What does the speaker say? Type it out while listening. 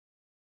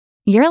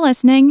You're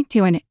listening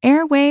to an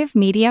Airwave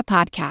Media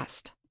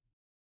Podcast.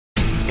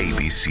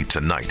 ABC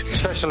Tonight.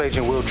 Special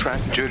Agent Will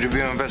Trent, Judge of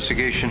your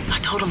investigation. I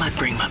told him I'd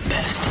bring my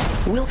best.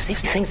 Will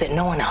sees things that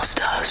no one else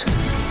does.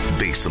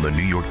 Based on the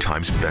New York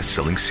Times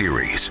best-selling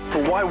series.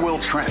 But why Will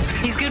Trent?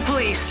 He's good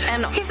police,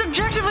 and he's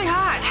objectively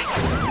hot.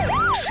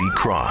 See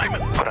crime.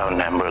 Put out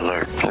an Amber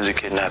Alert. There's a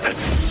kidnapping.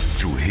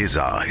 Through his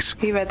eyes.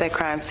 He read that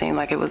crime scene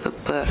like it was a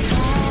book.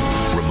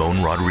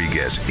 Ramon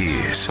Rodriguez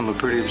is... I'm a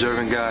pretty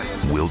observant guy.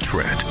 Will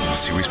Trent.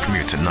 Series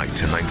premiere tonight,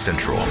 10,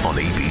 Central on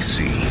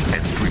ABC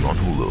and stream on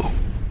Hulu.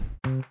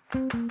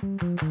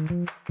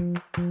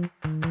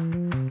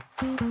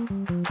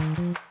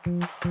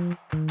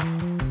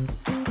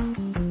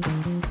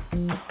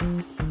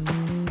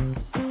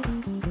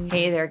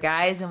 Hey there,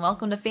 guys, and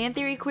welcome to Fan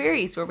Theory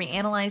Queries, where we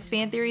analyze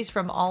fan theories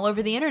from all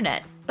over the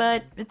internet,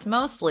 but it's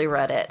mostly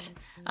Reddit.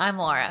 I'm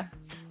Laura.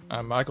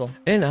 I'm Michael.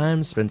 And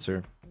I'm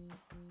Spencer.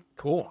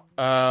 Cool.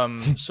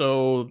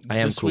 So I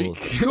am this cool. week...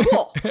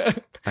 Cool.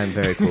 I'm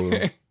very cool.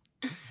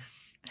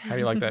 How do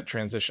you like that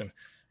transition?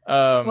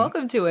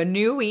 Welcome to a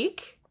new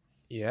week.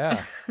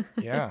 Yeah.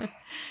 Hope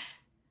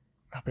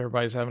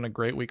everybody's having a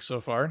great week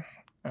so far.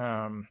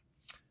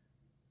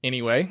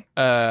 Anyway,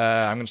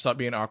 I'm going to stop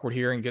being awkward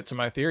here and get to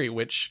my theory,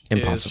 which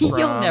Impossible. is from...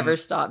 You'll never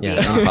stop being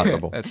Yeah,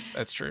 impossible.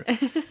 That's true.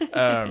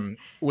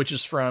 Which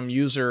is from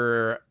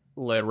user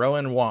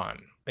Lerowan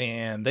Wan.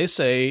 And they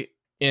say,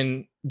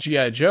 in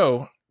G.I.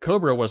 Joe,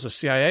 COBRA was a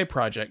CIA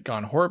project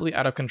gone horribly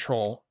out of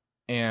control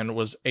and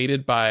was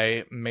aided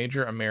by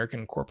major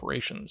American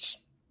corporations.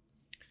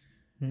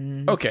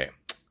 Okay.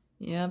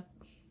 Yep.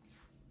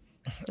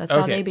 That's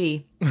how they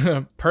be.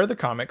 Per the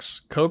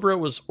comics, COBRA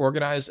was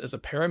organized as a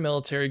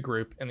paramilitary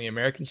group in the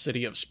American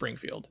city of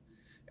Springfield.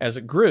 As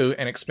it grew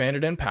and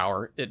expanded in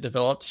power, it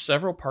developed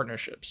several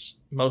partnerships,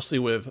 mostly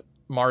with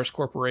Mars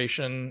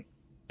Corporation,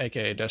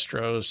 aka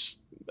Destro's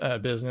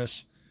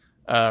business,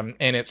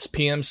 and its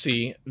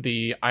PMC,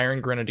 the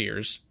Iron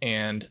Grenadiers,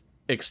 and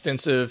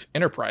extensive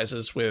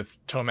enterprises with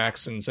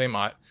Tomax and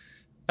Zaymot,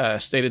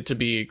 stated to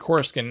be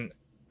Coruscant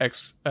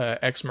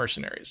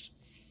ex-mercenaries.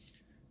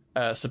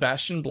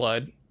 Sebastian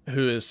Blood,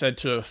 who is said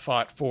to have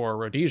fought for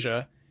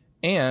Rhodesia,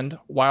 and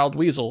Wild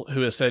Weasel,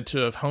 who is said to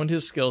have honed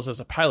his skills as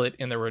a pilot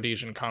in the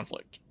Rhodesian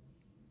conflict.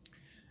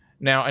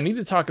 Now, I need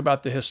to talk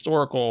about the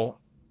historical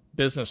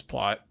business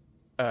plot.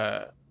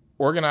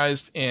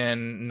 Organized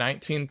in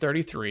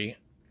 1933,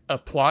 a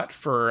plot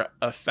for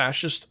a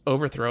fascist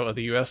overthrow of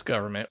the U.S.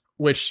 government,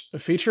 which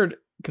featured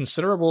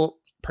considerable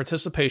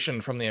participation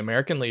from the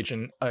American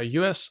Legion, a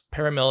U.S.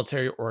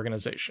 paramilitary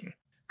organization.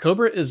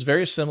 COBRA is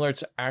very similar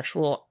to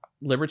actual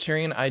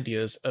libertarian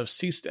ideas of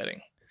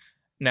seasteading.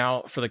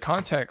 Now, for the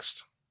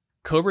context,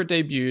 COBRA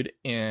debuted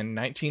in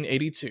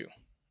 1982.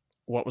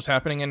 What was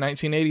happening in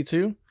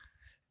 1982?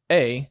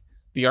 A,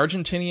 the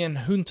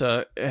Argentinian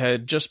junta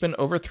had just been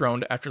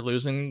overthrown after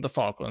losing the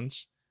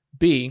Falklands.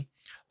 B,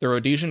 the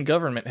Rhodesian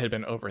government had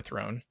been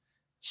overthrown.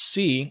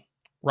 C,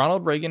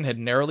 Ronald Reagan had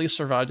narrowly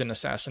survived an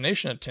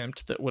assassination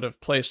attempt that would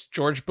have placed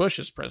George Bush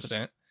as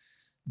president.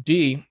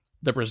 D,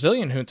 the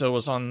Brazilian junta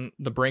was on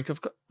the brink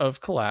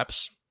of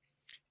collapse.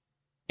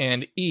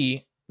 And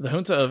E, the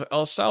junta of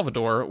El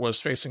Salvador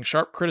was facing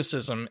sharp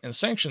criticism and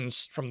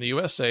sanctions from the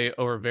USA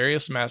over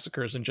various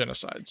massacres and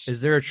genocides. Is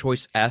there a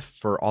choice F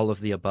for all of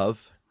the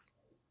above?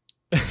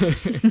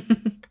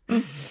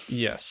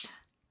 Yes.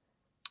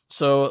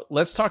 So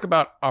let's talk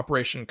about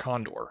Operation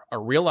Condor, a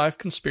real-life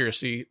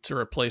conspiracy to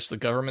replace the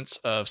governments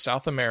of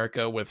South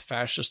America with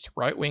fascist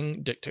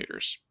right-wing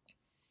dictators.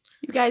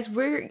 You guys,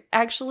 we're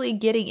actually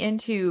getting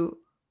into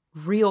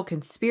real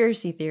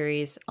conspiracy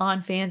theories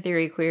on Fan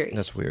Theory Queries.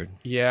 That's weird.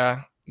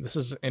 Yeah, this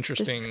is an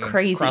interesting This is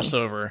crazy.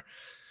 crossover.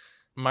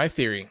 My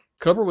theory,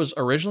 COBRA was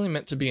originally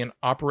meant to be an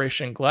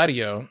Operation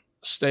Gladio,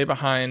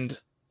 stay-behind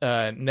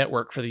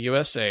network for the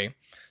USA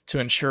to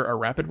ensure a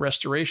rapid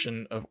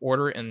restoration of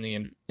order in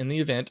the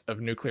event of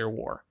nuclear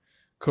war.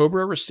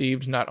 COBRA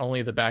received not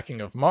only the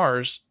backing of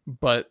Mars,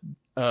 but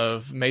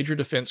of major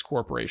defense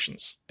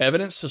corporations.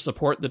 Evidence to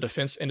support the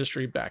defense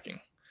industry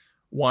backing.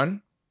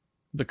 1.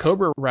 The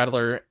COBRA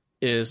Rattler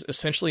is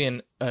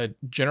essentially a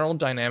General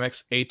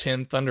Dynamics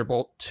A-10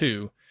 Thunderbolt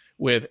 2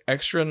 with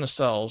extra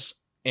nacelles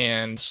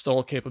and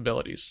STOL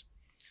capabilities.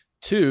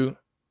 2.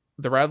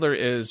 The Rattler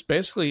is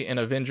basically an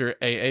Avenger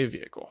AA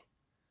vehicle.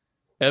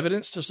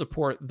 Evidence to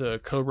support the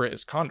COBRA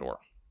is Condor.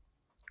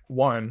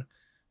 1.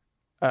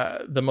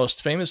 The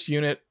most famous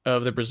unit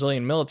of the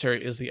Brazilian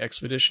military is the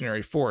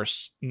Expeditionary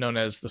Force, known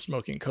as the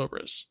Smoking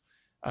Cobras.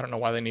 I don't know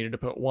why they needed to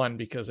put 1,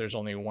 because there's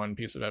only one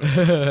piece of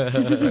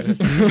evidence.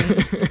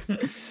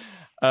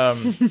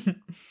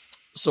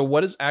 So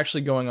what is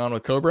actually going on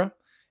with COBRA?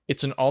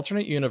 It's an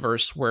alternate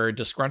universe where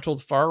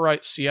disgruntled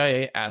far-right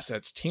CIA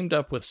assets teamed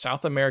up with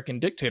South American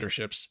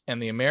dictatorships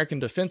and the American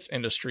defense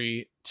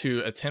industry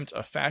to attempt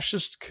a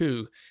fascist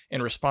coup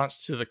in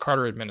response to the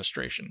Carter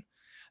administration.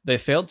 They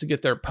failed to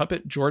get their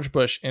puppet George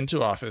Bush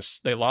into office.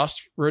 They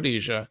lost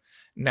Rhodesia.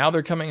 Now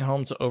they're coming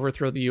home to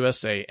overthrow the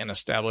USA and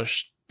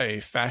establish a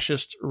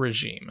fascist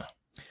regime.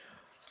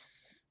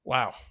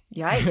 Wow.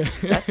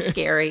 Yikes, that's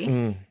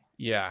scary.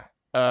 Yeah.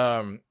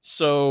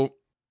 So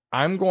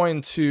I'm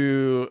going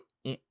to,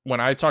 when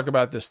I talk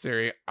about this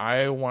theory,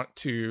 I want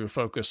to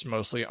focus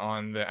mostly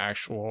on the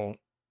actual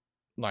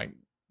like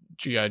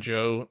G.I.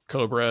 Joe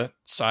Cobra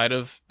side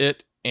of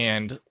it,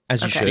 and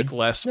As you speak should.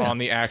 less on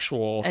the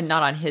actual And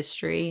not on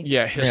history.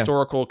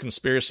 historical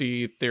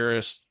conspiracy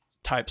theorist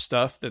type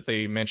stuff that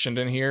they mentioned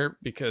in here,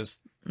 because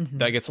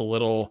that gets a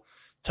little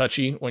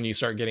touchy when you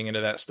start getting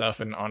into that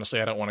stuff, and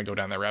honestly I don't want to go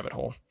down that rabbit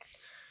hole.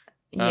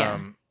 Yeah.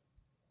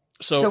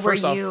 So were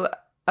first off, you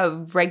a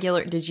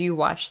regular? Did you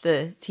watch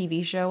the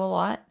TV show a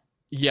lot?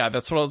 yeah,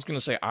 that's what I was gonna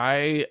say.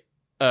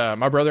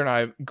 My brother and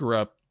I grew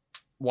up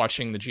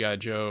watching the G.I.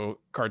 Joe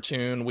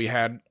cartoon. We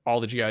had all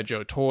the G.I.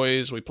 Joe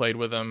toys. We played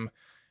with them,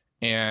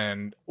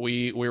 and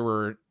we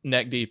were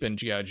neck deep in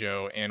G.I.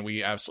 Joe, and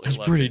we absolutely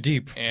loved it.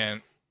 deep.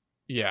 And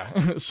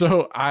yeah,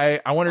 so I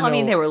want to know. I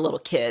mean, they were little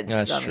kids.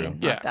 That's I true. mean,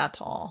 Yeah. not that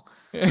tall.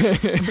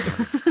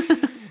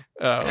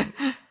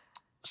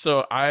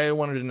 So I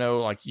wanted to know,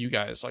 like, you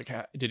guys, like,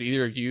 did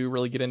either of you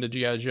really get into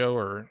G.I. Joe,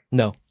 or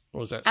No.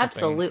 was that something?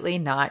 Absolutely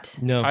not.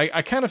 No.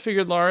 I kind of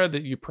figured, Laura,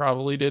 that you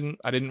probably didn't.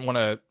 I didn't want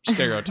to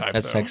stereotype.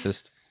 That's though.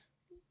 sexist.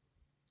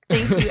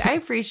 Thank you. I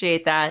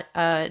appreciate that.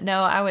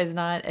 No, I was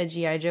not a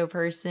G.I. Joe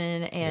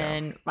person,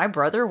 and my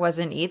brother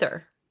wasn't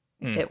either.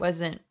 It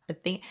wasn't a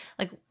thing.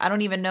 Like, I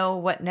don't even know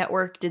what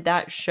network did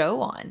that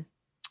show on.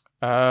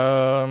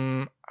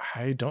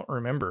 I don't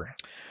remember.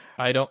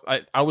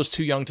 I was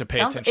too young to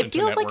pay attention. It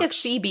feels to like a networks.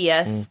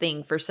 CBS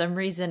thing. For some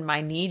reason, my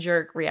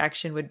knee-jerk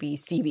reaction would be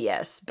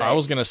CBS. But I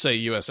was gonna say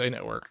USA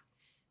Network.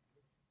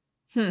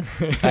 I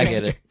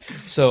get it.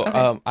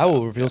 So I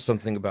will reveal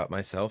something about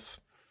myself.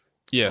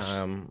 Yes.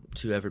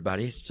 To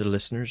everybody, to the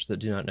listeners that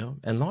do not know.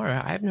 And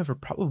Laura, I've never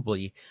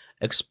probably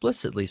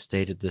explicitly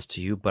stated this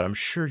to you, but I'm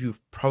sure you've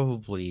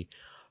probably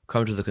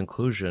come to the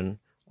conclusion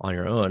on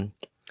your own.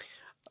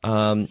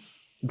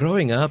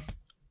 Growing up,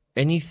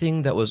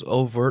 anything that was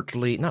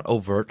not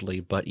overtly,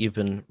 but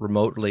even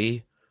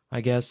remotely,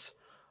 I guess,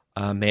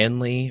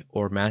 manly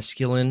or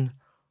masculine,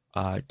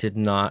 did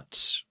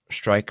not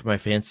strike my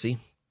fancy,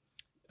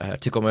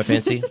 tickle my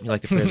fancy. You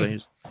like the phrase I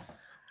use?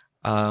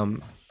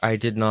 I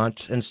did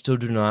not, and still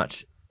do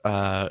not,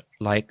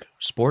 like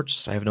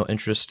sports. I have no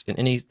interest in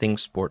anything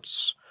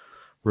sports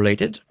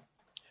related.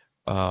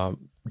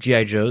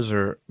 G.I. Joes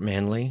are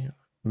manly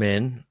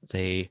men.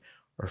 They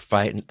are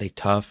fighting. They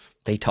tough.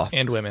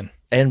 And women.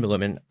 And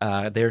women.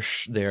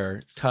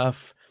 They're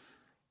tough.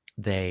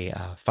 They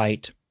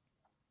fight.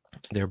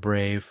 They're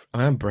brave.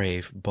 I'm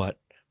brave, but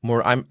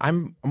more.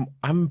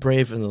 I'm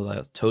brave in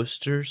the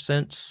toaster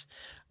sense,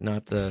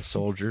 not the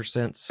soldier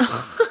sense.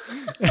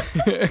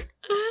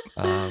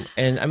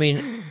 And I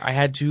mean, I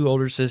had two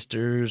older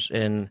sisters,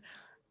 and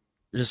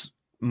just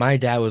my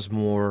dad was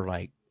more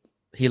like,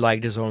 he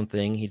liked his own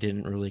thing. He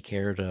didn't really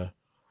care to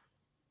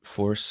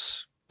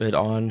force it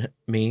on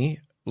me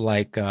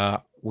like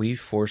we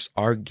force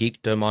our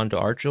geekdom onto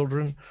our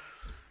children.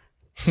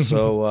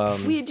 So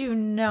we do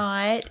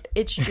not.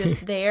 It's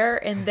just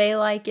there, and they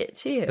like it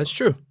too. that's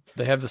true.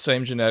 They have the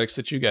same genetics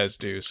that you guys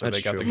do, so That's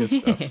they got true. the good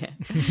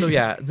stuff. So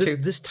yeah,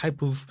 this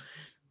type of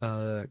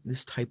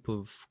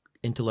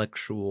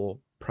intellectual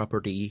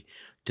property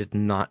did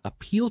not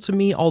appeal to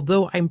me,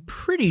 although I'm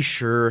pretty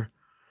sure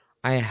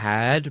I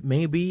had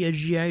maybe a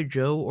G.I.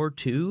 Joe or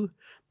two,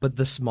 but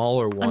the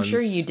smaller ones. I'm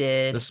sure you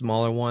did. The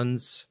smaller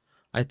ones,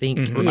 I think,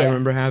 Mhm. I Yeah.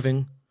 remember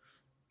having.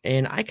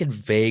 And I could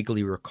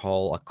vaguely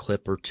recall a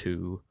clip or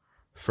two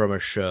from a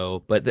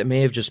show, but that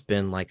may have just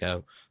been like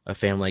a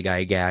Family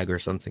Guy gag or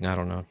something. I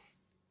don't know.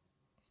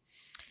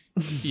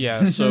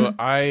 Yeah, so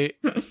I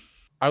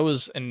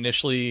was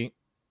initially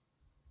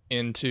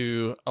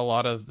into a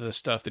lot of the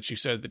stuff that you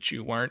said that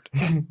you weren't,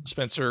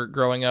 Spencer,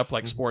 growing up,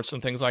 like sports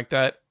and things like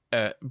that.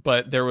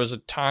 But there was a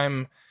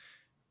time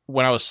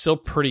when I was still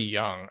pretty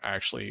young,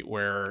 actually,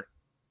 where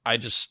I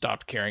just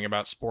stopped caring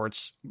about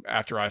sports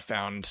after I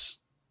found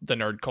the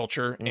nerd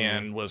culture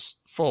and was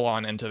full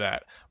on into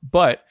that.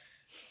 But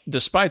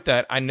despite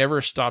that, I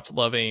never stopped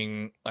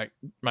loving like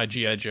my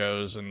G.I.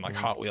 Joes and like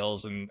Hot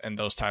Wheels and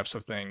those types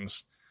of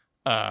things.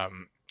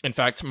 In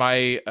fact,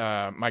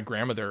 my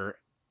grandmother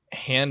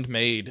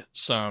handmade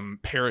some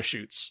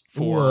parachutes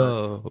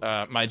for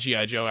my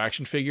G.I. Joe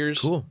action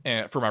figures. Cool.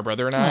 For my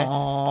brother and I.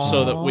 Aww,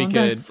 So that we could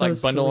that's so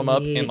like bundle them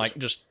up and sweet. like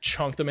just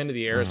chunk them into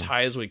the air as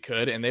high as we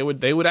could, and they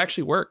would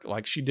actually work.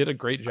 Like she did a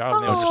great job.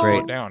 And they would That's just great.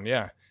 float down.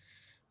 Yeah.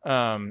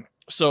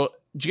 So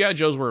G.I.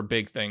 Joes were a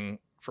big thing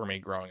for me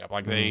growing up.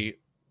 Like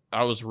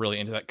I was really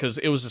into that because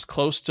it was as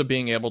close to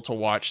being able to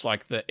watch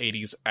like the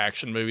 80s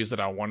action movies that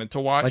I wanted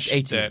to watch,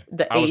 Like A-Team. that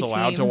The I was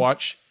allowed to A-Team.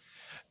 watch.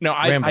 No,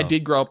 Rambo. I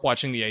did grow up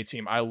watching the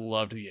A-Team. I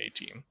loved the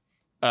A-Team.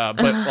 But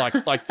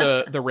like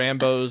the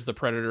Rambos, the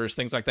Predators,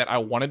 things like that, I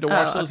wanted to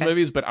watch those okay.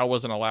 movies, but I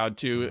wasn't allowed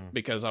to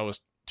because I was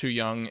too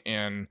young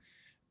and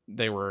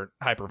they were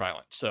hyper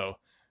violent. So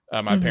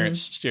my parents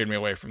steered me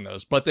away from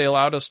those, but they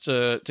allowed us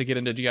to get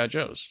into G.I.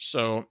 Joes.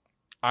 So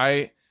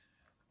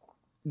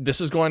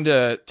this is going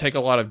to take a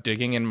lot of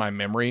digging in my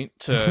memory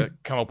to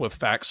come up with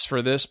facts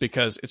for this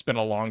because it's been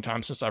a long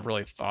time since I've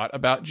really thought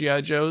about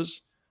G.I.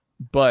 Joes.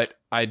 but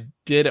I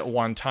did at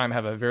one time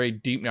have a very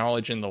deep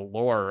knowledge in the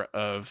lore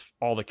of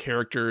all the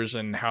characters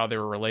and how they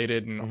were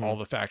related and all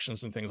the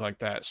factions and things like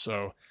that.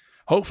 So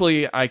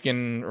hopefully I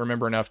can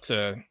remember enough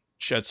to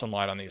shed some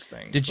light on these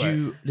things. Did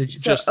you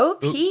So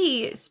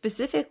OP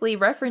specifically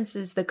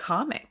references the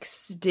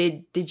comics.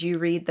 Did you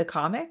read the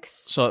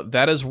comics? So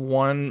that is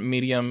one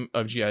medium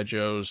of G.I.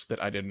 Joes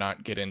that I did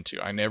not get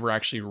into. I never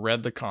actually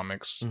read the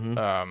comics.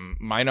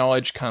 My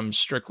knowledge comes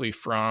strictly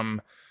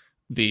from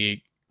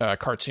the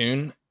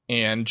cartoon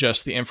and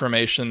just the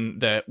information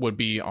that would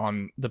be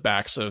on the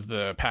backs of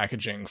the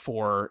packaging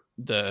for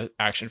the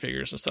action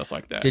figures and stuff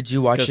like that. Did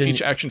you watch? Because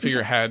each action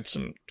figure had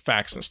some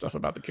facts and stuff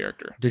about the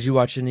character. Did you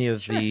watch any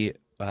of the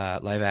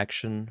live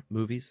action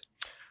movies?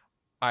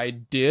 I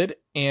did,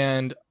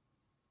 and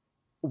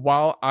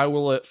while I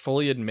will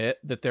fully admit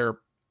that they're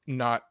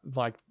not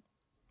like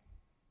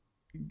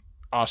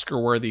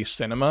Oscar-worthy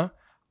cinema,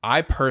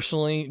 I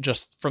personally,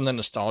 just from the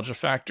nostalgia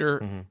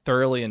factor,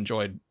 thoroughly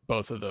enjoyed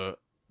both of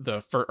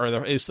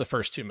it's the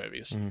first two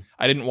movies.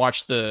 I didn't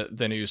watch the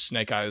new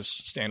Snake Eyes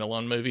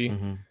standalone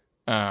movie.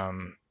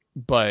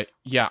 But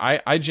yeah,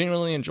 I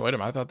genuinely enjoyed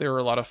them. I thought they were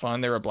a lot of fun.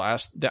 They were a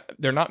blast.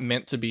 They're not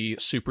meant to be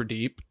super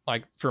deep.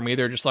 Like for me,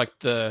 they're just like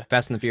the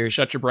Fast and the Furious,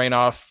 shut your brain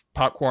off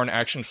popcorn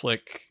action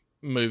flick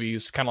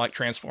movies, kind of like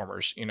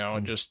Transformers,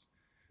 and just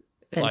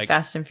and like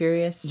Fast and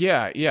Furious.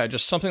 Yeah,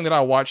 just something that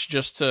I watch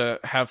just to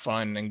have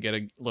fun and get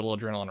a little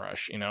adrenaline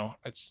rush.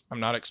 I'm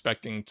not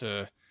expecting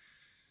to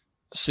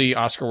see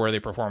Oscar-worthy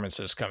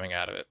performances coming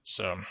out of it.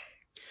 So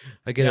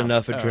I get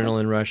enough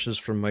adrenaline rushes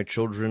from my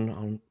children.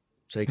 I'll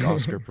take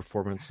Oscar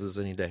performances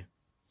any day.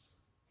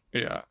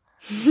 Yeah.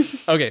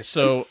 Okay,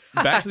 so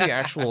back to the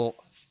actual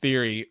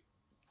theory.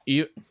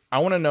 I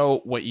want to know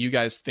what you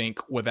guys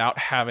think without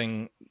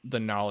having the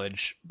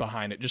knowledge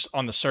behind it. Just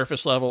on the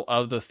surface level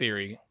of the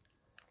theory,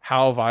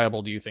 how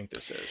viable do you think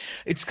this is?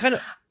 It's kind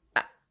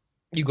of...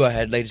 You go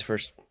ahead, ladies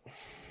first.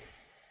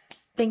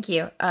 Thank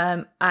you.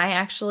 I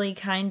actually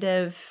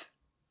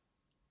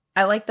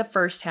I like the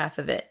first half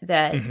of it,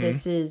 that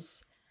this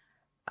is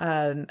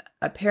a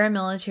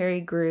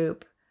paramilitary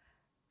group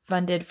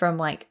funded from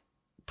like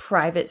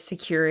private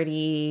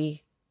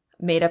security,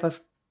 made up of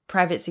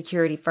private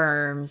security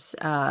firms,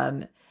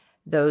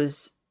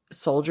 those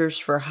soldiers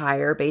for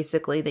hire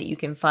basically that you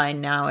can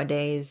find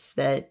nowadays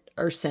that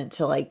are sent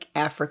to like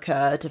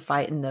Africa to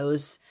fight in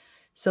those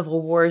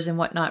civil wars and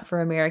whatnot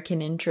for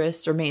American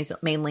interests, or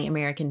mainly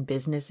American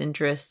business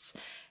interests.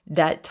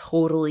 That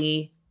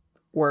totally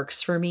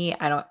works for me.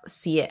 I don't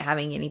see it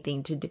having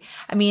anything to do.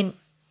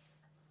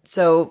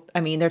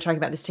 They're talking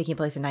about this taking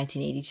place in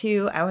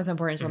 1982. I wasn't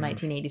born until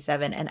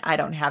 1987, and I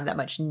don't have that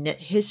much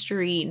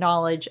history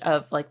knowledge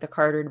of like the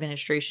Carter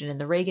administration and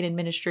the Reagan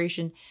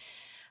administration.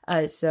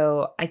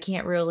 So I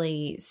can't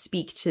really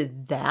speak to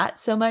that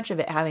so much of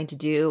it having to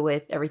do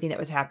with everything that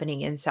was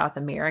happening in South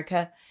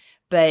America.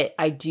 But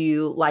I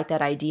do like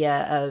that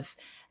idea of,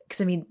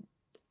 because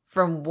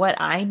from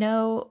what I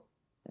know,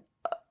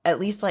 at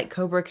least like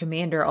Cobra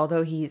Commander,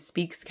 although he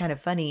speaks kind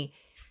of funny,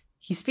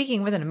 he's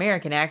speaking with an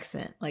American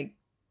accent. Like,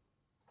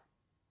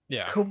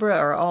 yeah, Cobra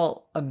are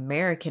all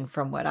American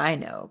from what I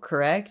know,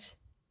 correct?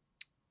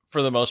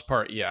 For the most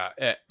part, yeah.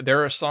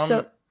 There are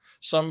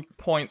some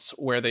points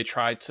where they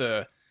try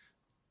to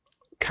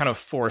kind of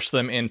force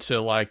them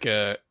into like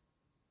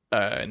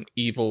an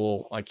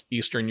evil, like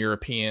Eastern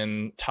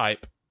European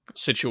type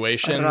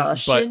situation,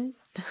 Russian?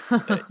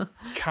 But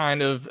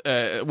kind of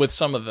with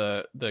some of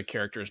the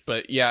characters.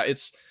 But yeah,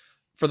 it's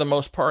for the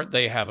most part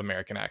they have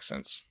American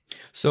accents.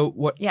 So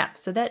what? Yeah,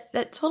 so that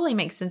totally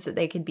makes sense that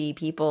they could be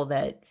people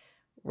that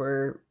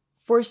were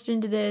forced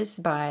into this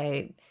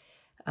by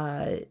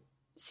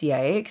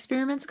CIA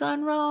experiments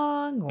gone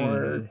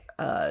wrong,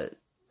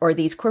 or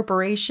these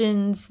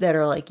corporations that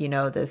are like,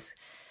 this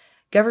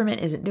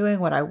government isn't doing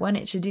what I want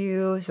it to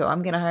do, so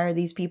I'm going to hire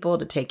these people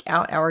to take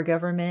out our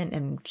government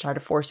and try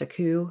to force a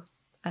coup.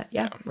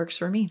 Works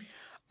for me.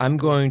 I'm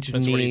going to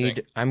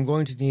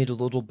need a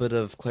little bit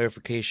of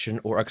clarification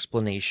or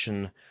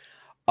explanation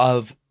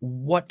of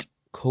what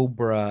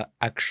COBRA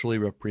actually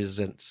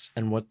represents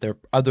and what they're,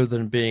 other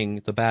than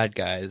being the bad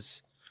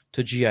guys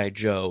to G.I.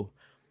 Joe.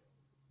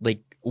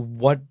 Like,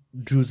 what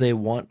do they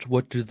want?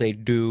 What do they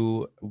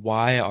do?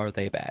 Why are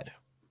they bad?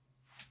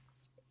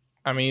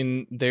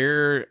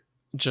 They're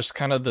just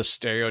kind of the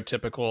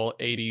stereotypical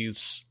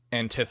 80s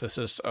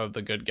antithesis of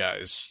the good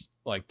guys.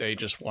 Like, they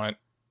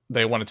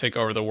want to take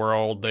over the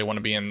world. They want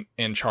to be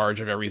in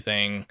charge of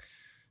everything.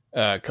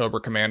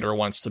 Cobra Commander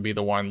wants to be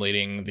the one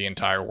leading the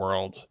entire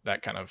world,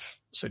 that kind of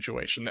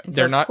situation. And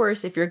so, of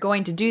course, if you're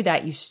going to do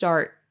that, you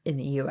start in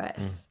the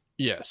U.S.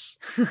 Yes.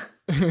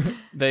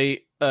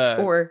 They...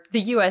 or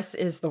the U.S.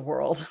 is the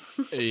world.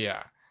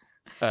 Yeah.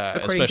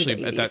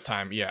 Especially at that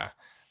time, yeah.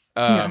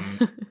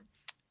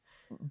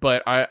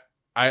 But I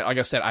like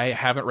I said, I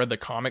haven't read the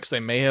comics.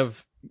 They may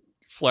have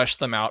fleshed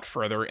them out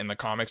further in the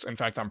comics. In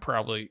fact, I'm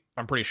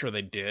pretty sure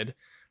they did.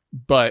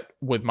 But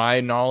with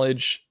my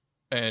knowledge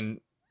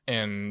and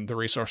the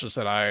resources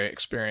that I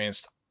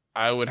experienced,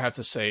 I would have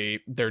to say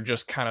they're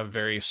just kind of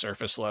very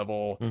surface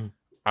level,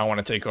 I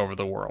want to take over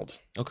the world.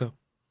 Okay.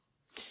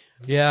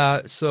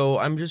 Yeah, so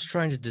I'm just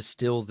trying to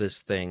distill this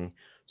thing.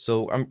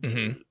 So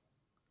I'm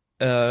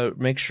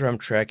make sure I'm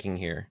tracking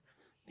here.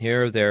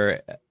 Here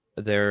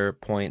their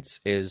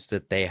points is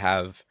that they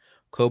have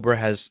COBRA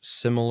has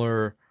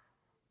similar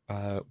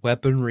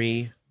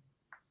weaponry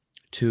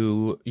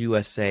to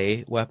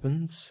USA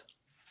weapons.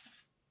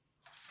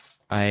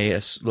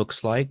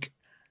 Looks like,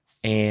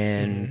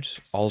 and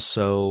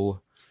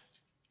also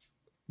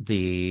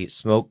the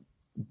smoke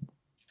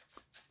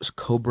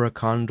COBRA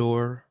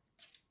Condor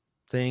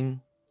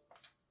thing.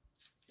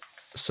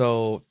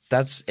 So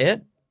that's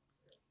it.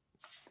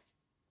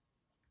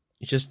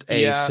 It's just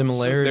a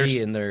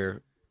similarity in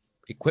their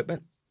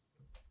equipment,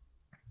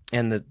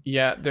 and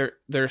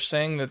they're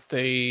saying that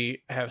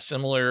they have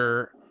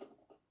similar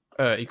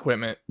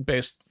equipment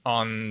based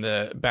on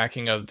the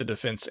backing of the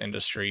defense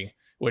industry,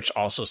 which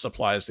also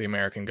supplies the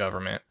American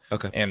government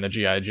and the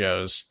GI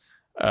Joes.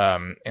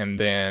 And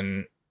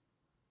then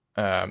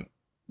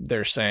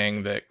they're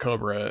saying that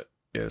COBRA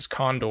is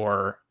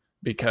Condor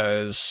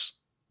because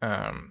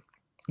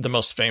the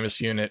most famous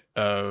unit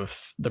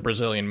of the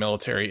Brazilian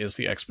military is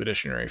the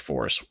Expeditionary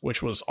Force,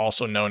 which was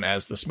also known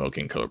as the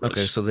Smoking Cobras.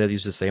 Okay, so they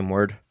use the same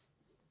word.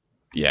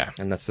 Yeah.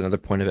 And that's another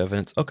point of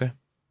evidence. Okay.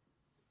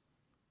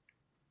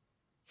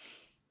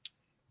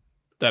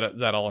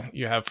 That all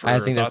you have for I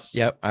think thoughts?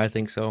 I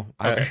think so.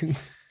 Okay.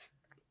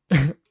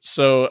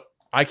 So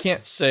I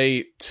can't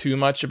say too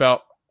much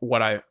about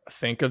what I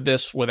think of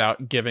this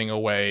without giving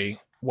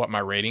away what my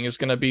rating is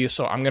going to be.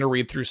 So I'm going to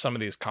read through some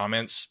of these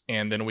comments,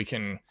 and then we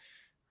can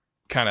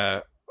kind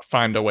of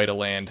find a way to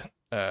land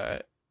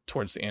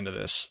towards the end of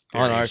this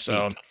theory. On our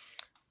feet.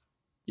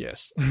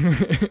 Yes.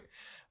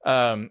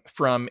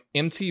 From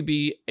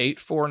MTB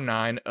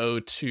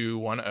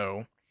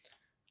 8490210,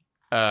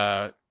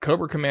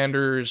 COBRA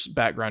Commander's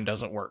background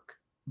doesn't work,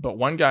 but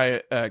one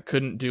guy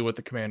couldn't do what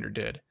the commander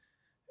did.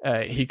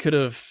 He could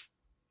have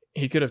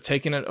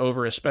taken it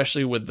over,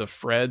 especially with the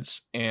Freds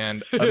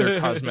and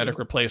other cosmetic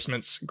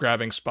replacements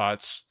grabbing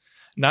spots,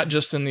 not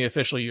just in the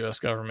official U.S.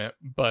 government,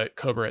 but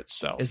COBRA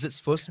itself. Is it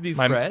supposed to be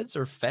Freds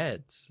or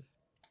Feds?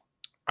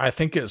 I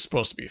think it's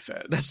supposed to be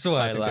Feds. That's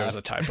why I think there was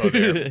a typo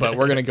there, but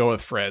we're gonna go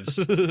with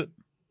Freds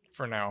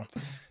for now.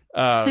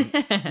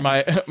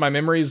 My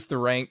memories the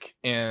rank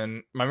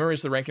and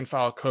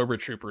file COBRA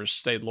troopers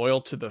stayed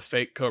loyal to the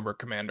fake COBRA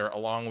commander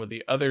along with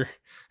the other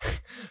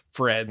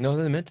Freds. No,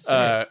 they meant to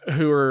say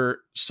who were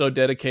so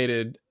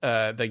dedicated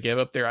they gave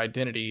up their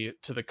identity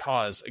to the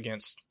cause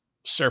against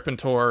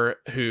Serpentor,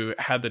 who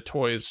had the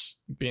toys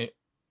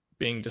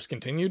being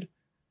discontinued.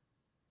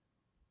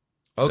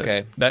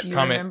 Okay, that Do you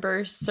comment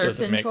remember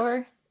doesn't make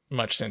Serpentor?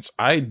 much sense.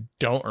 I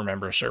don't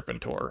remember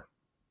Serpentor.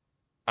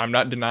 I'm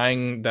not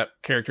denying that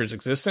character's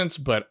existence,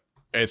 but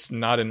it's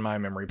not in my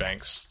memory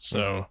banks.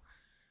 So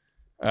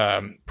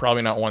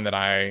probably not one that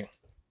I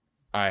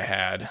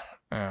had.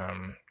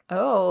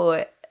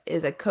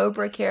 Is a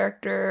COBRA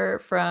character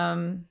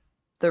from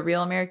the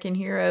Real American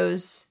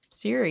Heroes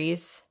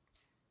series.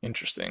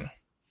 Interesting.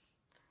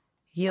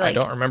 I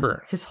don't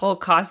remember. His whole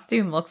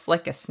costume looks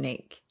like a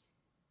snake.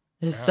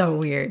 It's so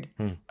weird.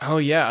 Oh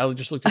yeah, I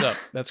just looked it up.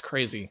 That's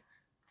crazy.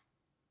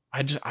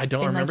 I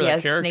don't remember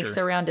that character. Snakes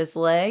around his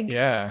legs.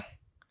 Yeah.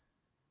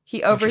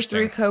 He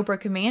overthrew COBRA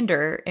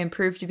Commander and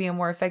proved to be a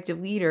more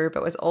effective leader,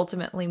 but was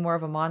ultimately more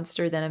of a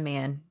monster than a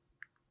man.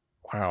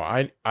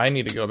 Wow, I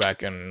need to go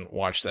back and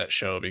watch that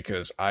show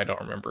because I don't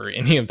remember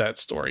any of that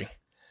story.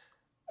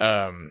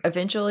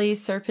 Eventually,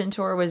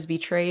 Serpentor was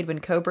betrayed when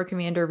COBRA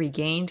Commander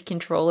regained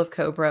control of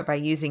COBRA by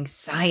using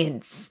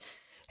science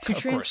to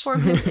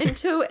transform him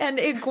into an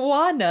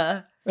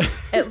iguana,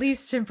 at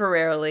least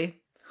temporarily.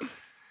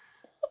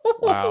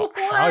 Wow,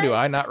 how do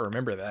I not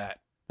remember that?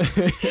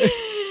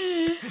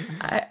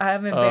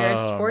 I'm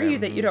embarrassed for you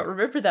that you don't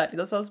remember that.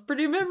 That sounds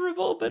pretty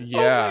memorable, but oh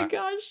my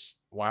gosh.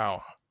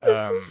 Wow.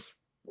 This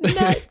is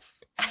nuts.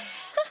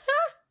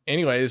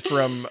 Anyways,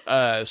 from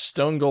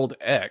Stone Gold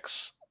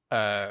X,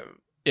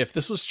 if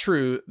this was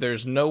true,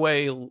 there's no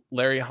way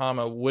Larry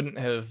Hama wouldn't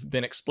have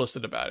been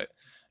explicit about it.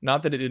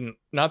 Not that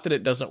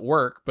it doesn't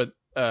work, but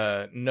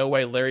no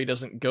way Larry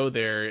doesn't go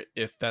there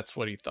if that's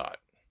what he thought.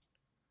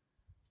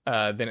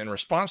 Then in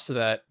response to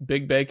that,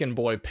 Big Bacon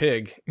Boy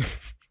Pig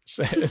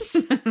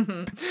says,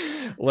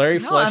 Larry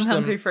fleshed them.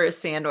 I'm hungry for a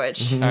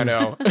sandwich. I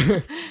know.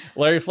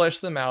 Larry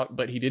fleshed them out,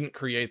 but he didn't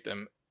create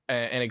them.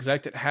 An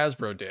exec at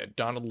Hasbro did,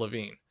 Donald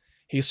Levine.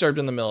 He served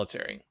in the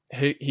military.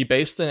 He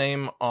based the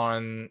name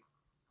on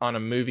a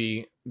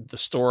movie, The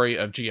Story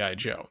of G.I.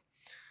 Joe.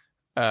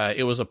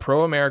 It was a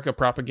pro-America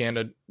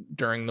propaganda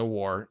during the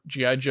war.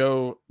 G.I.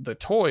 Joe, the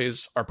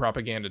toys, are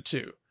propaganda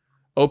too.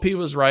 OP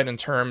was right in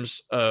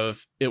terms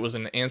of it was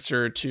an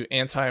answer to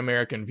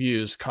anti-American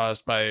views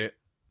caused by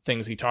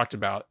things he talked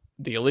about,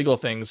 the illegal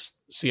things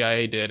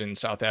CIA did in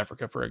South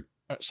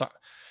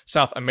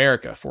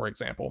America, for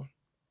example.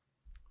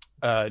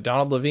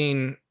 Donald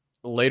Levine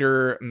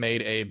later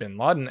made a Bin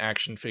Laden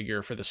action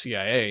figure for the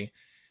CIA.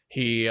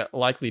 He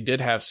likely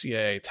did have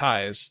CIA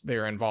ties. They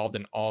are involved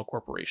in all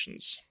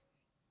corporations.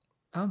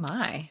 Oh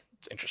my.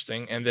 It's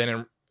interesting. And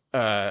then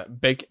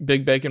Big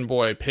Bacon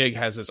Boy Pig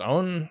has his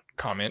own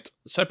comment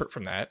separate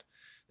from that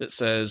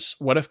says,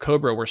 what if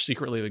Cobra were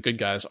secretly the good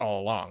guys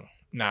all along?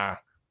 Nah,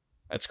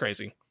 that's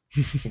crazy.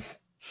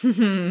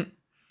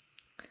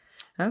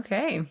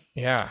 Okay.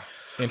 Yeah,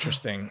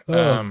 interesting.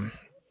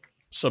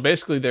 So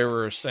basically they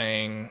were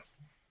saying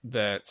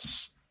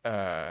that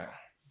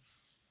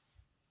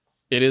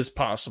it is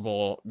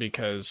possible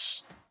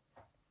because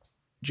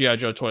G.I.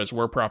 Joe toys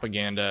were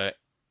propaganda,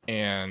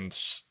 and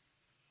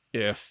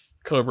if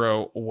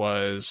Cobra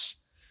was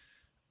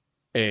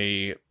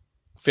a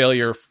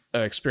failure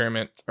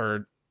experiment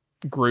or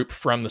group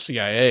from the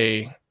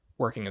CIA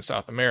working in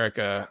South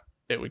America,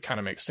 it would kind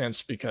of make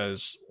sense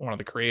because one of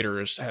the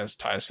creators has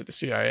ties to the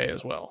CIA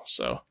as well.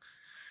 So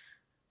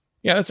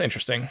yeah, that's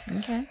interesting.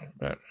 Okay.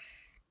 But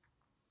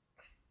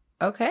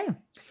okay.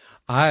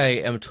 I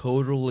am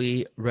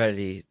totally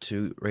ready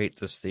to rate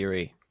this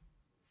theory.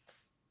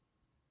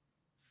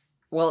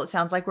 Well, it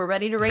sounds like we're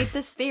ready to rate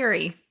this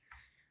theory.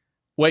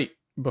 wait,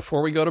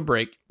 before we go to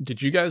break,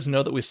 did you guys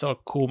know that we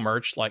sell cool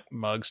merch like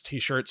mugs,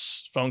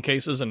 t-shirts, phone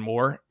cases, and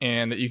more,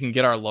 and that you can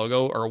get our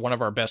logo or one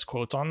of our best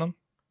quotes on them?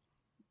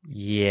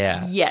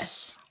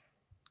 Yes.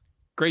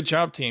 Great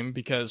job, team,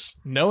 because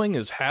knowing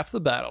is half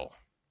the battle.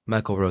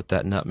 Michael wrote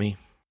that, not me.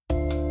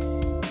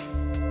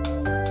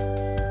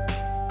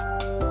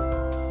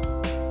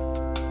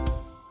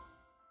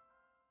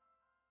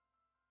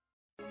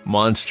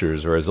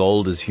 Monsters are as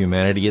old as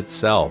humanity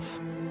itself.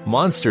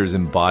 Monsters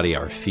embody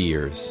our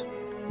fears.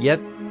 Yet,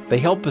 they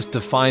help us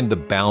define the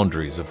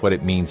boundaries of what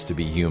it means to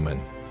be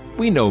human.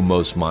 We know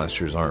most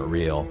monsters aren't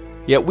real,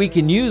 yet we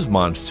can use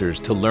monsters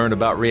to learn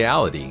about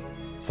reality.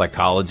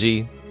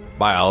 Psychology,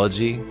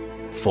 biology,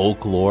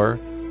 folklore,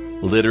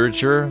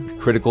 literature,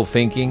 critical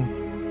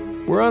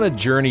thinking. We're on a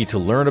journey to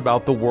learn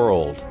about the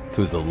world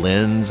through the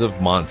lens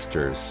of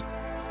monsters.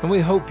 And we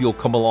hope you'll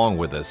come along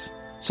with us.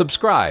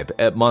 Subscribe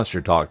at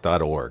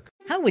monstertalk.org.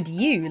 How would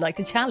you like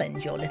to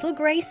challenge your little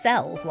grey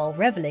cells while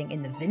reveling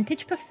in the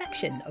vintage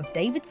perfection of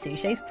David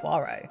Suchet's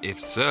Poirot? If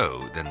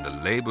so, then the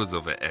Labors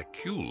of a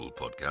Hercule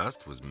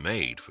podcast was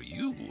made for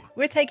you.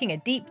 We're taking a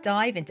deep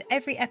dive into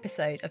every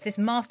episode of this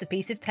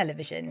masterpiece of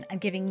television and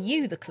giving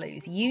you the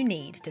clues you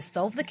need to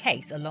solve the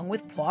case along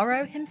with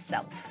Poirot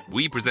himself.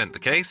 We present the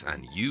case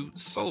and you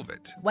solve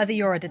it. Whether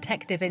you're a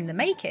detective in the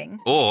making,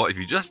 or if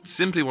you just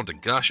simply want to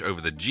gush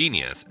over the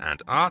genius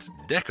and art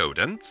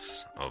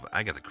decadence of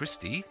Agatha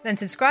Christie, then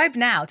subscribe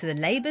now to the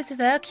Labours of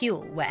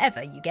Hercule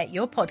wherever you get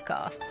your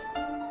podcasts.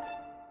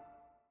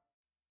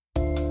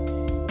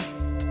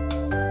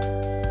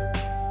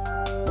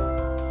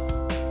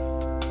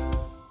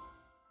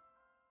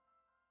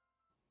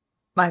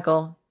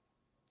 Michael,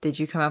 did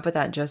you come up with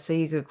that just so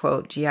you could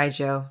quote G.I.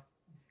 Joe?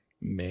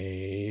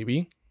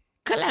 Maybe.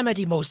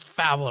 Calamity most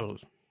foul.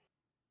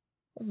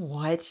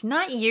 What?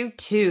 Not you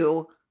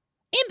too.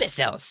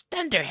 Imbeciles,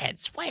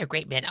 thunderheads, why are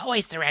great men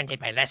always surrounded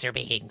by lesser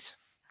beings?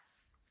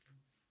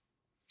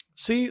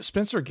 See,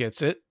 Spencer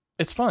gets it.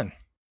 It's fun.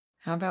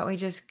 How about we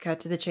just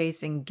cut to the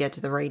chase and get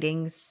to the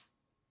ratings?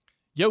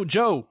 Yo,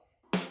 Joe!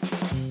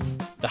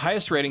 The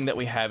highest rating that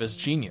we have is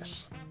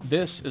Genius.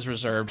 This is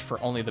reserved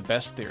for only the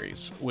best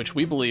theories, which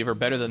we believe are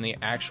better than the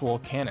actual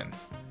canon.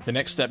 The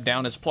next step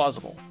down is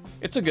Plausible.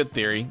 It's a good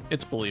theory.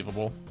 It's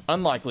believable.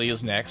 Unlikely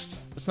is next.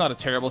 It's not a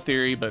terrible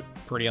theory, but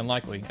pretty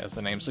unlikely, as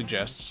the name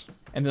suggests.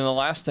 And then the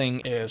last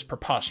thing is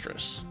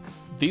Preposterous.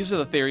 These are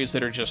the theories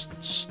that are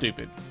just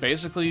stupid.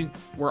 Basically,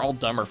 we're all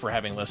dumber for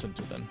having listened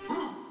to them.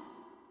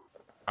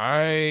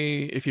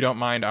 If you don't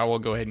mind, I will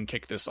go ahead and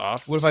kick this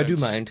off. What if I do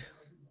mind?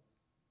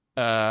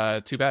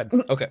 Too bad.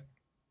 Okay.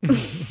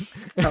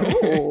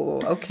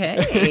 Oh,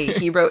 okay.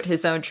 He wrote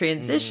his own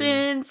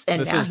transitions,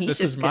 and now he's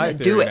just going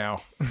to do it.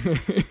 Now.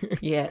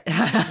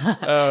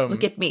 Yeah.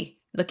 Look at me.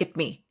 Look at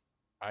me.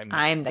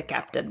 I'm the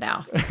captain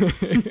now.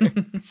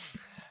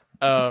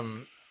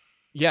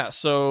 Yeah,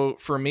 so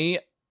for me,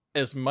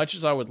 as much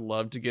as I would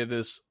love to give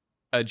this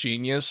a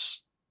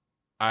Genius,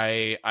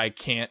 I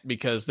can't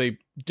because they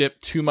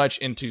dip too much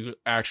into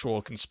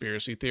actual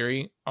conspiracy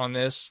theory on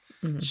this.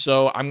 Mm-hmm.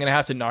 So I'm going to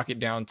have to knock it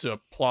down to a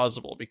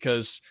Plausible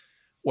because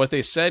what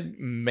they said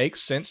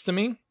makes sense to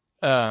me.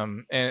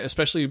 And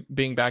especially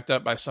being backed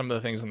up by some of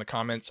the things in the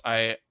comments,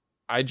 I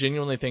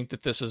genuinely think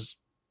that this is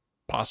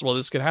possible.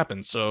 This could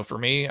happen. So for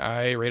me,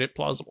 I rate it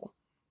Plausible.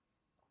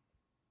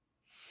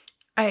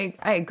 I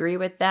agree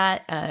with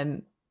that.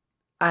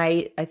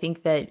 I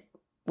think that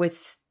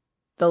with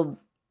the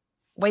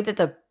way that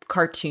the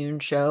cartoon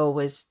show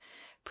was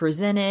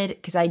presented,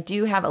 because I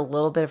do have a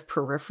little bit of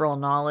peripheral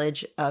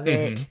knowledge of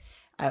it,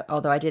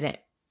 although I didn't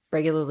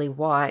regularly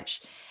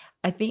watch.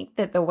 I think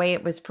that the way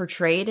it was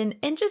portrayed,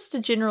 and just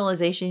a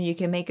generalization you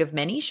can make of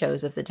many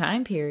shows of the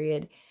time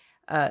period,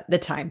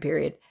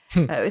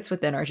 it's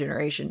within our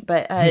generation,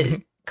 but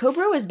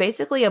Cobra was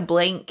basically a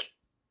blank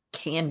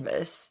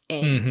canvas,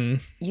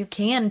 and you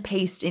can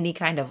paste any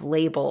kind of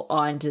label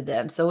onto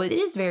them. So it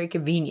is very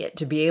convenient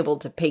to be able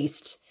to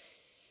paste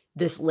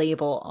this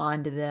label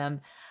onto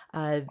them.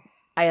 I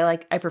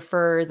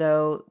prefer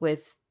though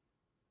with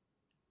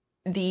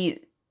the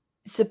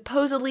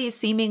supposedly,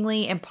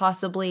 seemingly, and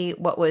possibly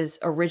what was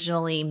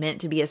originally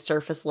meant to be a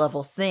surface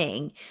level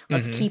thing.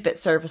 Let's keep it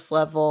surface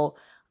level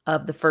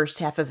of the first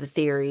half of the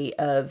theory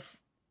of,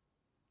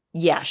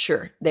 yeah,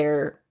 sure,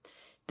 they're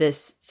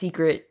this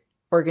secret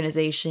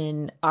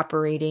organization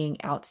operating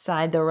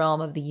outside the realm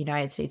of the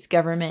United States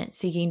government,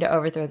 seeking to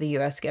overthrow the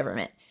U.S.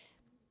 government.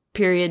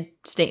 Period,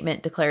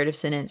 statement, declarative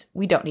sentence.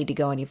 We don't need to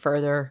go any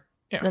further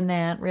than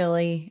that,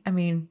 really. I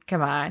mean,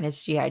 come on,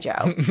 it's G.I.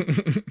 Joe.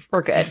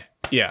 We're good.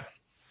 Yeah.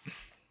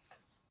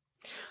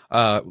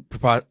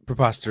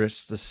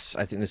 Preposterous.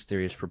 I think this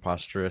theory is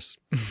preposterous.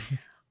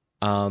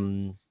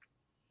 The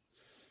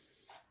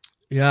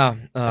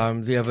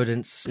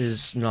evidence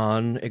is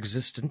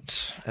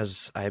non-existent,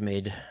 as I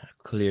made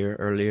clear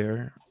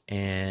earlier,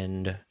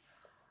 and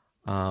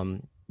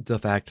the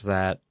fact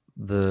that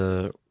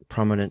the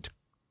prominent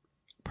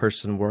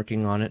person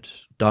working on it,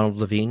 Donald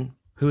Levine,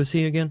 who is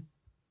he again?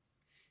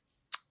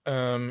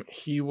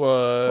 He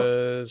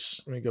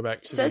was. Let me go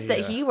back to. It says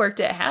that he worked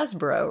at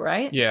Hasbro,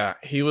 right? Yeah,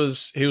 he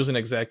was an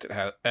executive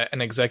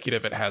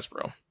at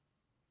Hasbro.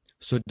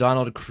 So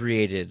Donald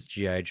created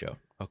G.I. Joe.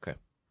 Okay.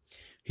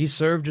 He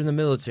served in the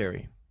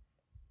military.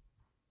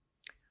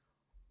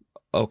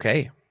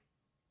 Okay.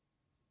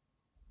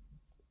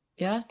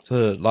 Yeah.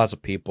 So lots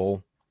of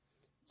people.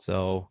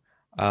 So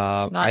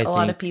not a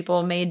lot of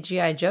people made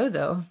G.I. Joe,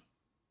 though.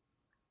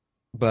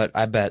 But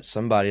I bet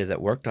somebody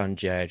that worked on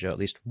G.I. Joe, at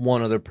least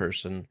one other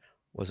person,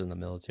 was in the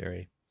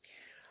military.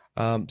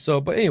 But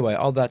anyway,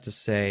 all that to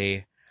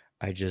say,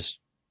 I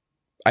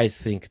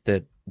think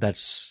that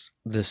this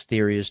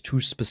theory is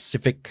too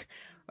specific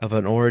of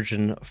an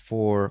origin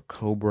for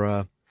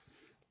COBRA.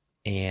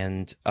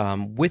 And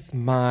with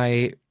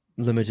my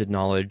limited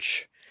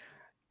knowledge,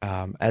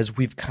 as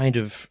we've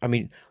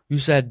you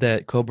said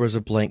that COBRA is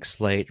a blank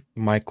slate.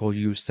 Michael,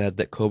 you said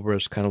that COBRA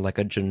is kind of like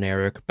a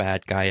generic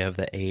bad guy of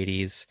the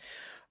 80s.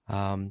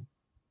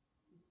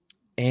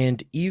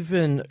 And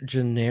even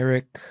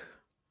generic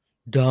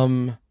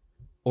dumb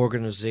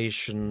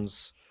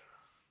organizations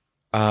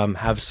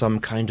have some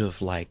kind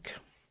of like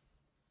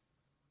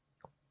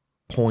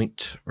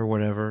point or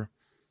whatever.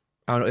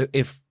 I don't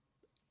know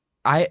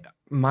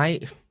my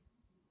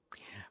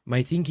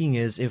thinking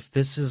is if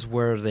this is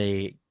where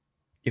they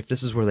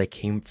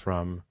came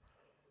from,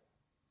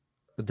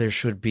 there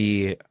should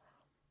be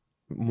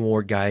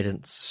more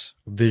guidance,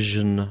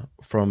 vision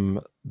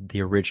from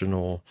the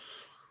original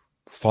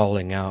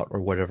falling out or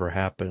whatever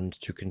happened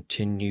to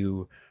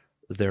continue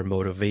their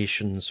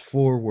motivations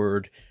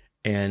forward.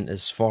 And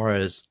as far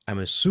as I'm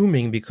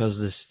assuming, because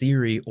this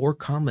theory or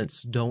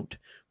comments don't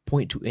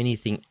point to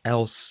anything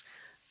else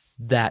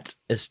that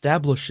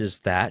establishes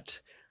that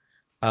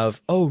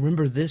of, oh,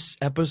 remember this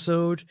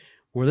episode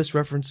where this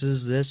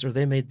references this, or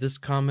they made this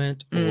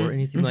comment, or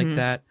anything like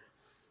that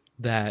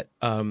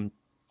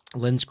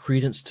lends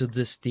credence to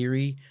this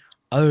theory,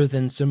 other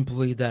than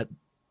simply that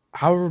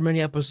however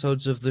many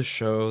episodes of the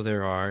show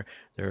there are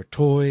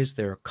toys,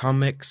 there are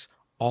comics,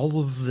 all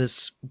of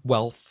this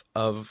wealth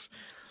of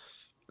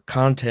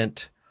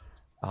content,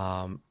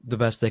 the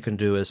best they can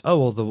do is, oh,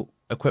 well, the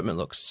equipment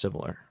looks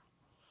similar.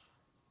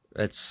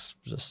 It's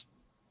just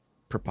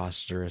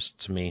preposterous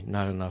to me.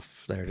 Not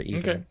enough there to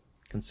even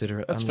consider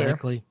it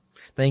unlikely. Fair.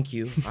 Thank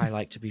you. I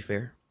like to be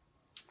fair.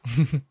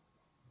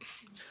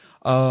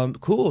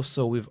 Cool.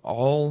 So we've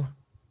all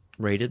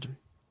rated,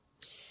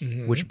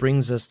 which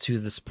brings us to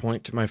this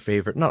point, my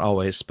favorite, not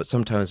always, but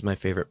sometimes my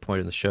favorite point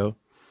in the show.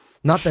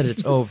 Not that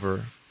it's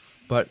over,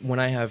 but when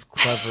I have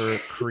clever,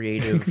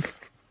 creative,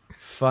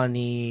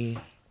 funny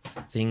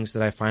things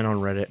that I find on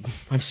Reddit.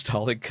 I'm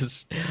stalling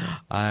because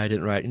I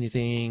didn't write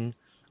anything.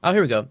 Oh,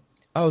 here we go.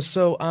 Oh,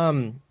 so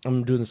I'm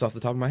doing this off the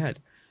top of my head.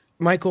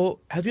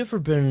 Michael, have you ever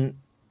been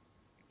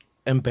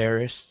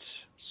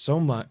embarrassed so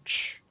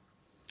much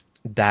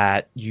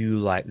that you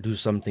like do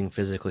something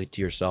physically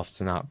to yourself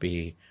to not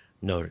be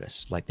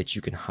noticed, like that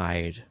you can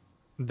hide?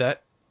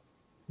 That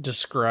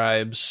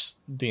describes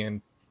the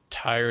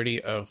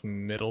entirety of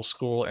middle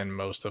school and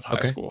most of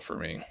high school for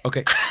me.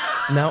 Okay.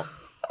 Now,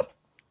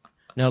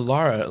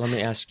 Laura, let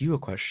me ask you a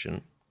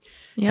question.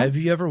 Yeah. Have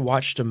you ever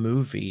watched a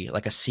movie,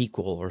 like a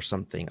sequel or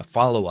something, a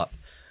follow-up,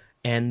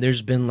 and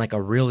there's been like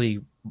a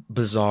really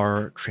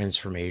bizarre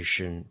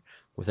transformation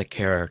with a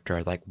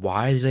character? Like,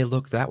 why do they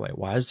look that way?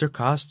 Why is their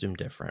costume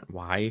different?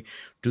 Why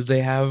do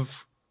they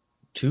have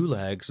 2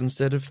 legs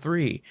instead of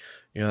 3?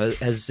 You know,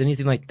 has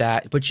anything like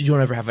that, but you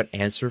don't ever have an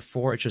answer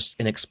for it. It's just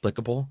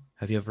inexplicable.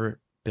 Have you ever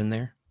been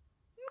there?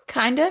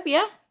 Kind of,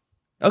 yeah.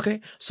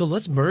 Okay, so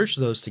let's merge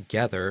those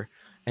together,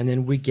 and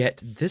then we get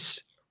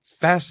this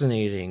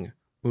fascinating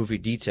movie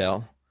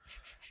detail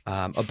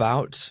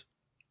about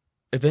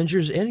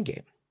Avengers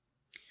Endgame.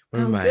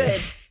 One of my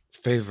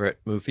favorite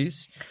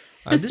movies.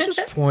 This was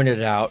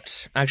pointed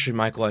out. Actually,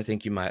 Michael, I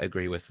think you might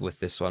agree with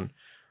this one.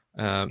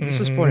 This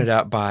was pointed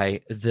out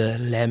by the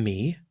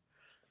Lemmy,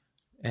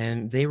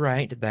 and they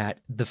write that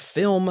the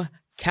film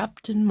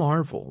Captain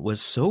Marvel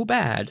was so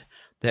bad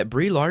that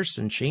Brie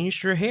Larson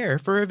changed her hair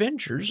for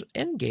Avengers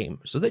Endgame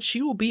so that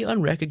she will be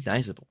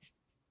unrecognizable.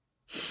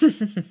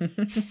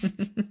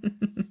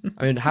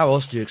 I mean, how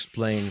else do you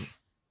explain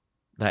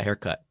that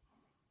haircut?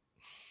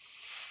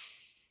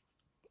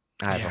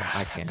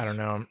 I can't. I don't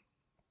know.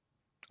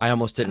 I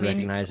almost didn't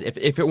recognize it.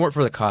 If it weren't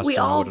for the costume,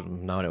 I would have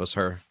known it was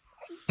her.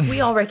 We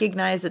all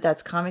recognize that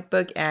that's comic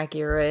book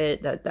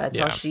accurate, that's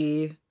how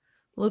she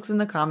looks in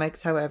the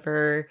comics.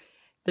 However,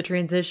 the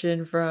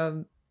transition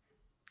from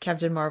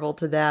Captain Marvel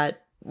to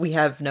that, we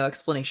have no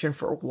explanation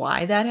for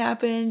why that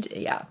happened.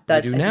 Yeah,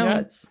 that we do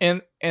now.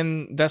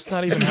 And that's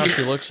not even how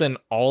she looks in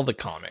all the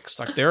comics.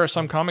 Like, there are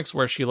some comics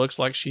where she looks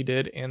like she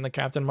did in the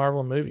Captain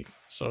Marvel movie.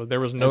 So there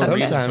was no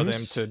reason for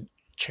them to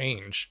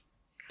change.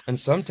 And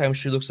sometimes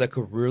she looks like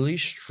a really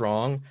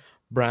strong,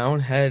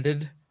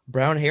 brown-haired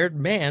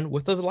man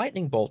with a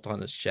lightning bolt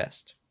on his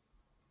chest.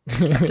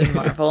 Captain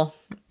Marvel.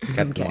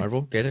 Captain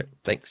Marvel, get it?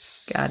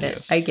 Thanks. Got it.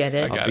 Yes, I get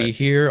it. I'll be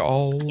here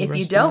all. If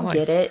you don't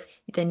get it,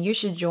 then you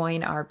should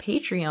join our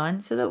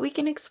Patreon so that we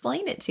can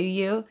explain it to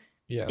you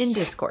in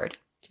Discord.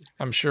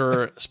 I'm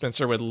sure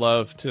Spencer would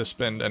love to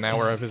spend an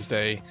hour of his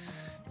day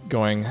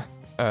going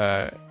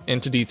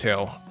into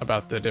detail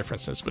about the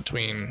differences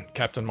between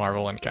Captain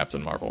Marvel and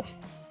Captain Marvel.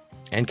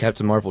 And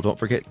Captain Marvel, don't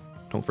forget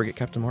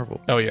Captain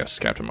Marvel. Oh yes,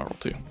 Captain Marvel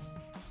too.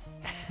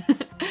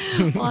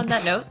 Well, on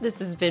that note, this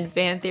has been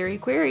Fan Theory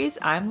Queries.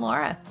 I'm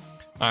Laura.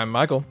 I'm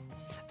Michael.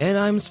 And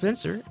I'm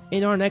Spencer.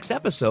 In our next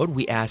episode,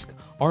 we ask,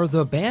 are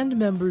the band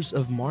members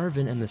of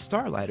Marvin and the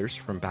Starlighters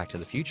from Back to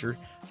the Future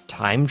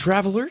time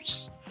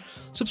travelers?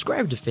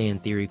 Subscribe to Fan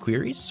Theory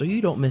Queries so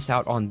you don't miss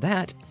out on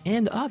that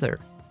and other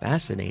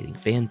fascinating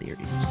fan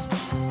theories.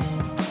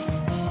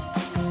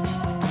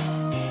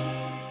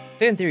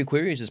 Fan Theory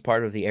Queries is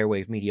part of the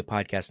Airwave Media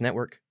Podcast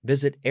Network.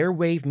 Visit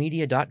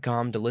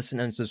airwavemedia.com to listen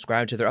and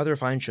subscribe to their other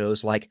fine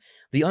shows like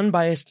The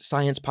Unbiased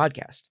Science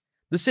Podcast,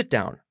 The Sit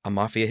Down, a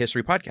Mafia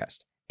History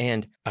podcast,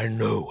 and I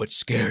Know What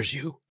Scares You.